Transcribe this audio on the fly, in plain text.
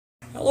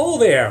Hello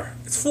there.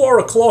 It's 4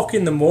 o'clock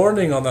in the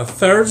morning on a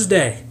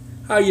Thursday.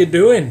 How you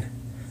doing?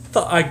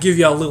 Thought I'd give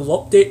you a little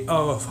update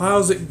of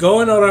how's it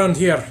going around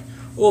here.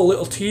 Oh, a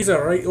little teaser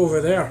right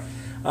over there.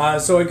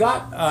 So I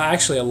got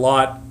actually a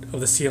lot of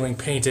the ceiling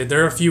painted.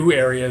 There are a few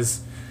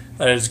areas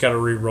that I just got to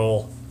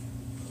re-roll.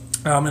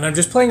 And I'm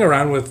just playing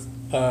around with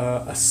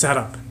a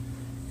setup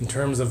in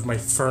terms of my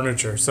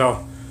furniture.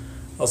 So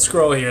I'll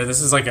scroll here.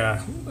 This is like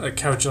a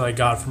couch that I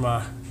got from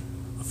a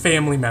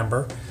family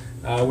member,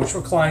 which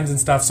reclines and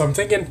stuff. So I'm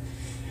thinking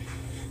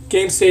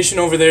game station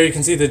over there. You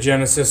can see the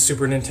Genesis,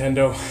 Super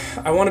Nintendo.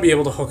 I want to be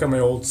able to hook up my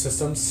old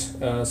systems.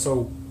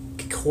 So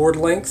cord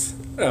length,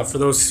 for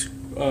those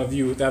of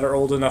you that are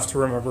old enough to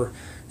remember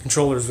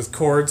controllers with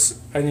cords,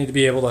 I need to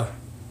be able to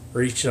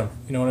reach them.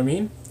 You know what I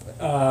mean?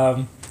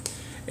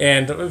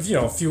 And you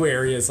know, a few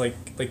areas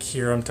like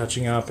here I'm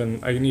touching up,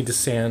 and I need to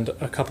sand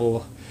a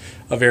couple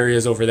of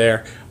areas over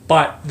there.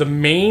 But the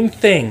main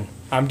thing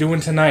I'm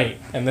doing tonight,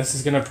 and this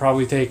is gonna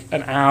probably take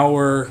an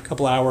hour,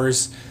 couple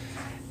hours,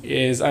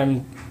 is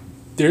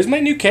there's my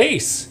new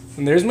case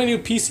and there's my new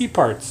PC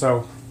parts.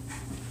 So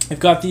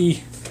I've got the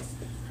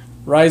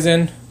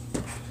Ryzen,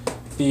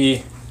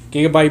 the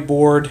gigabyte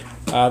board,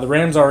 the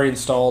RAM's already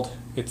installed.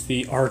 It's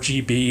the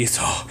RGB,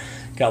 so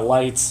got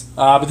lights.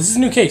 But this is a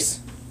new case.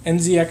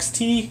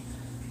 NZXT,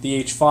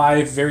 the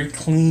H5, very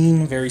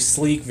clean, very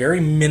sleek, very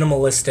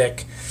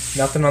minimalistic.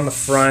 Nothing on the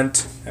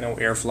front. I know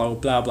airflow,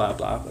 blah blah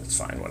blah, but it's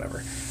fine,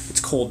 whatever. It's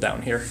cold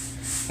down here.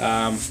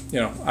 You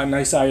know, a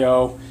nice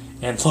I/O,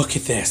 and look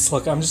at this.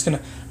 Look, I'm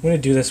gonna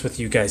do this with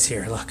you guys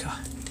here. Look. Oh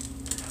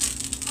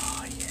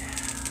yeah.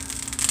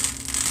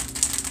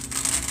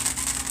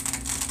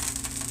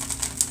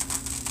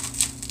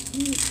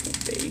 Ooh,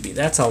 baby,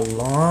 that's a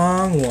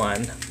long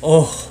one.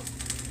 Oh,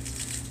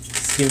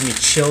 it's giving me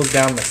chills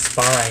down my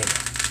spine.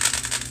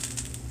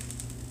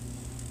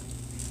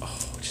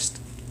 Oh, just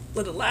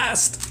let it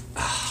last.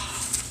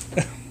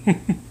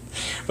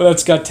 But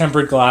it's got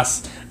tempered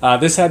glass.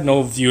 This had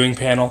no viewing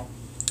panel.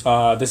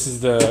 This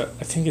is I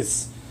think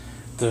it's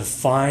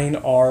Define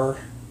R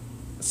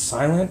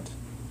Silent?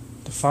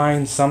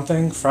 Define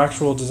something?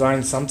 Fractal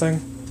Design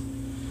something?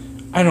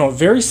 I don't know,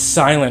 very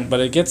silent, but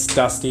it gets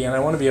dusty, and I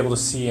want to be able to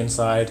see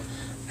inside,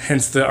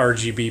 hence the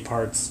RGB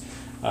parts.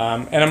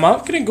 And I'm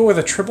not going to go with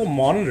a triple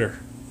monitor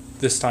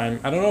this time.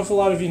 I don't know if a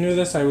lot of you knew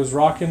this. I was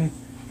rocking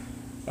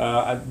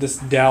this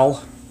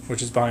Dell,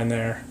 which is behind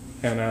there,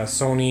 and a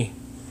Sony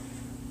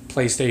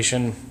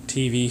PlayStation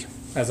TV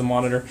as a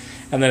monitor,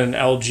 and then an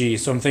LG.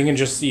 So I'm thinking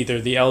just either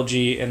the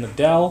LG and the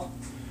Dell,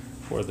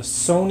 or the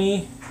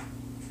Sony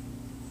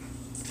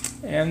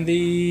and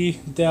the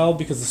Dell,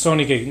 because the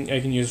Sony I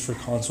can use for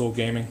console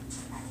gaming.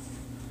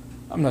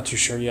 I'm not too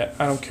sure yet.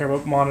 I don't care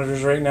about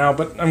monitors right now,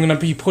 but I'm gonna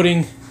be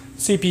putting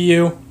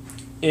CPU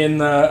in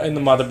the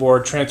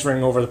motherboard,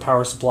 transferring over the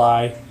power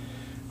supply,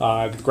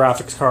 the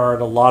graphics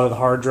card, a lot of the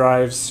hard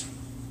drives.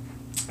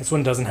 This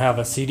one doesn't have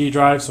a CD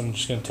drive, so I'm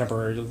just going to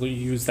temporarily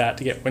use that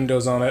to get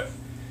Windows on it.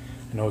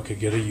 I know I could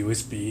get a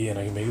USB and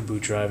I can make a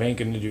boot drive. I ain't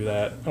going to do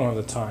that. I don't have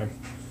the time,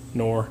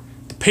 nor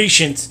the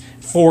patience.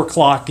 4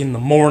 o'clock in the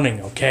morning,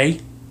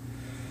 okay?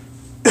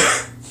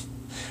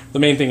 The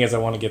main thing is I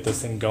want to get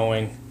this thing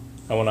going.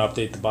 I want to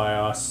update the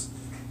BIOS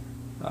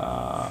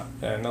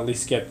and at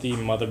least get the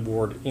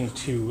motherboard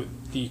into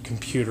the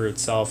computer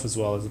itself as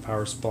well as the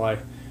power supply,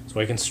 so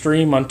I can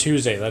stream on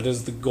Tuesday. That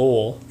is the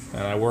goal,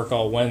 and I work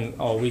all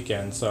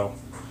weekend, so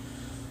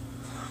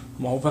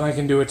I'm hoping I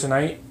can do it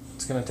tonight.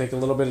 It's going to take a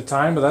little bit of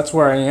time, but that's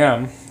where I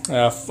am.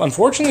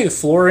 Unfortunately, the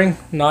flooring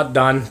not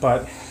done,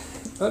 but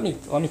let me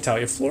tell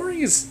you,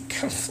 floring's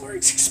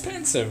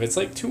expensive. It's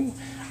like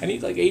I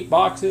need like 8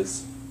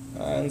 boxes,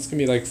 and it's gonna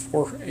be like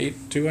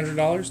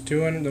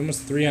 $200,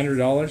 almost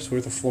 $300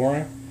 worth of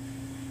flooring.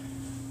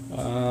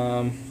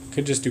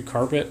 Could just do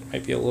carpet,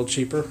 might be a little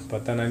cheaper,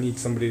 but then I need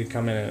somebody to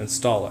come in and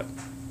install it.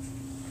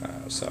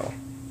 So,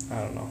 I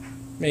don't know.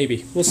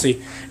 Maybe. We'll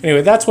see.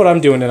 Anyway, that's what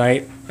I'm doing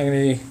tonight. I'm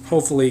going to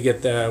hopefully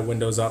get the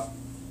Windows up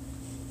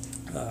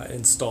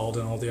installed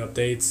and all the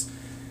updates.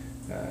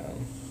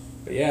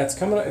 But yeah, it's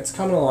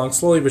coming along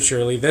slowly but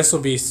surely. This will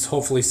be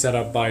hopefully set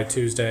up by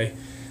Tuesday.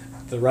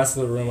 The rest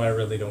of the room I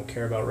really don't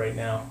care about right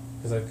now,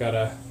 because I've got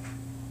to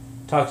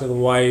talk to the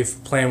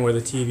wife, plan where the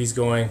TV's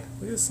going.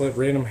 Look at this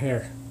random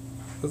hair.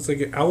 Looks like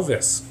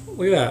Elvis.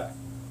 Look at that.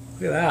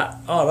 Look at that.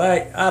 All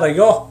right, there you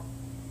go.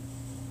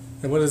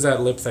 And what is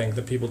that lip thing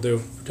that people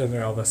do? Pretend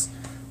they're Elvis.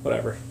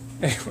 Whatever.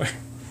 Anyway,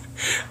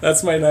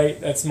 that's my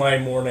night. That's my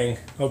morning.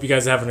 Hope you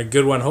guys are having a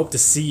good one. Hope to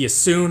see you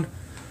soon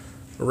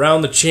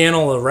around the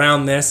channel,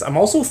 around this. I'm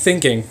also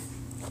thinking,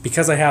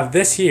 because I have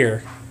this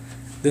here,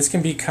 this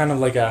can be kind of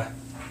like I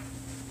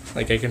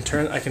can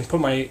put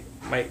my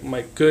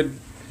good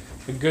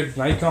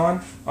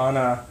Nikon on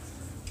a.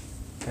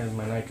 There's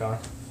my Nikon.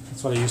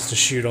 That's what I used to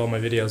shoot all my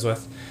videos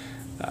with.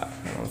 I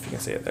don't know if you can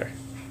see it there.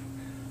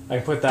 I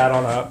can put that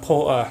on a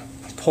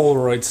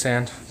Polaroid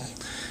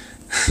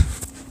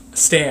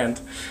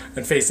stand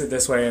and face it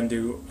this way and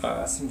do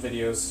some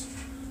videos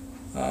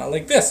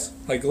like this,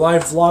 like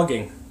live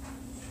vlogging.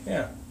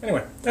 Yeah.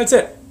 Anyway, that's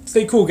it.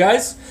 Stay cool,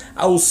 guys.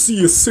 I will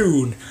see you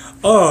soon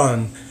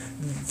on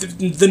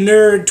the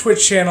Nerd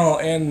Twitch channel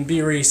and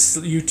B-Race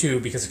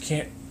YouTube, because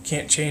I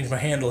can't change my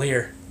handle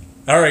here.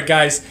 Alright,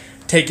 guys,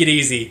 take it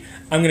easy.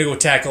 I'm gonna go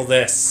tackle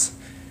this.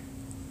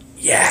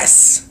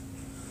 Yes!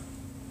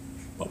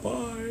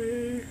 Bye-bye.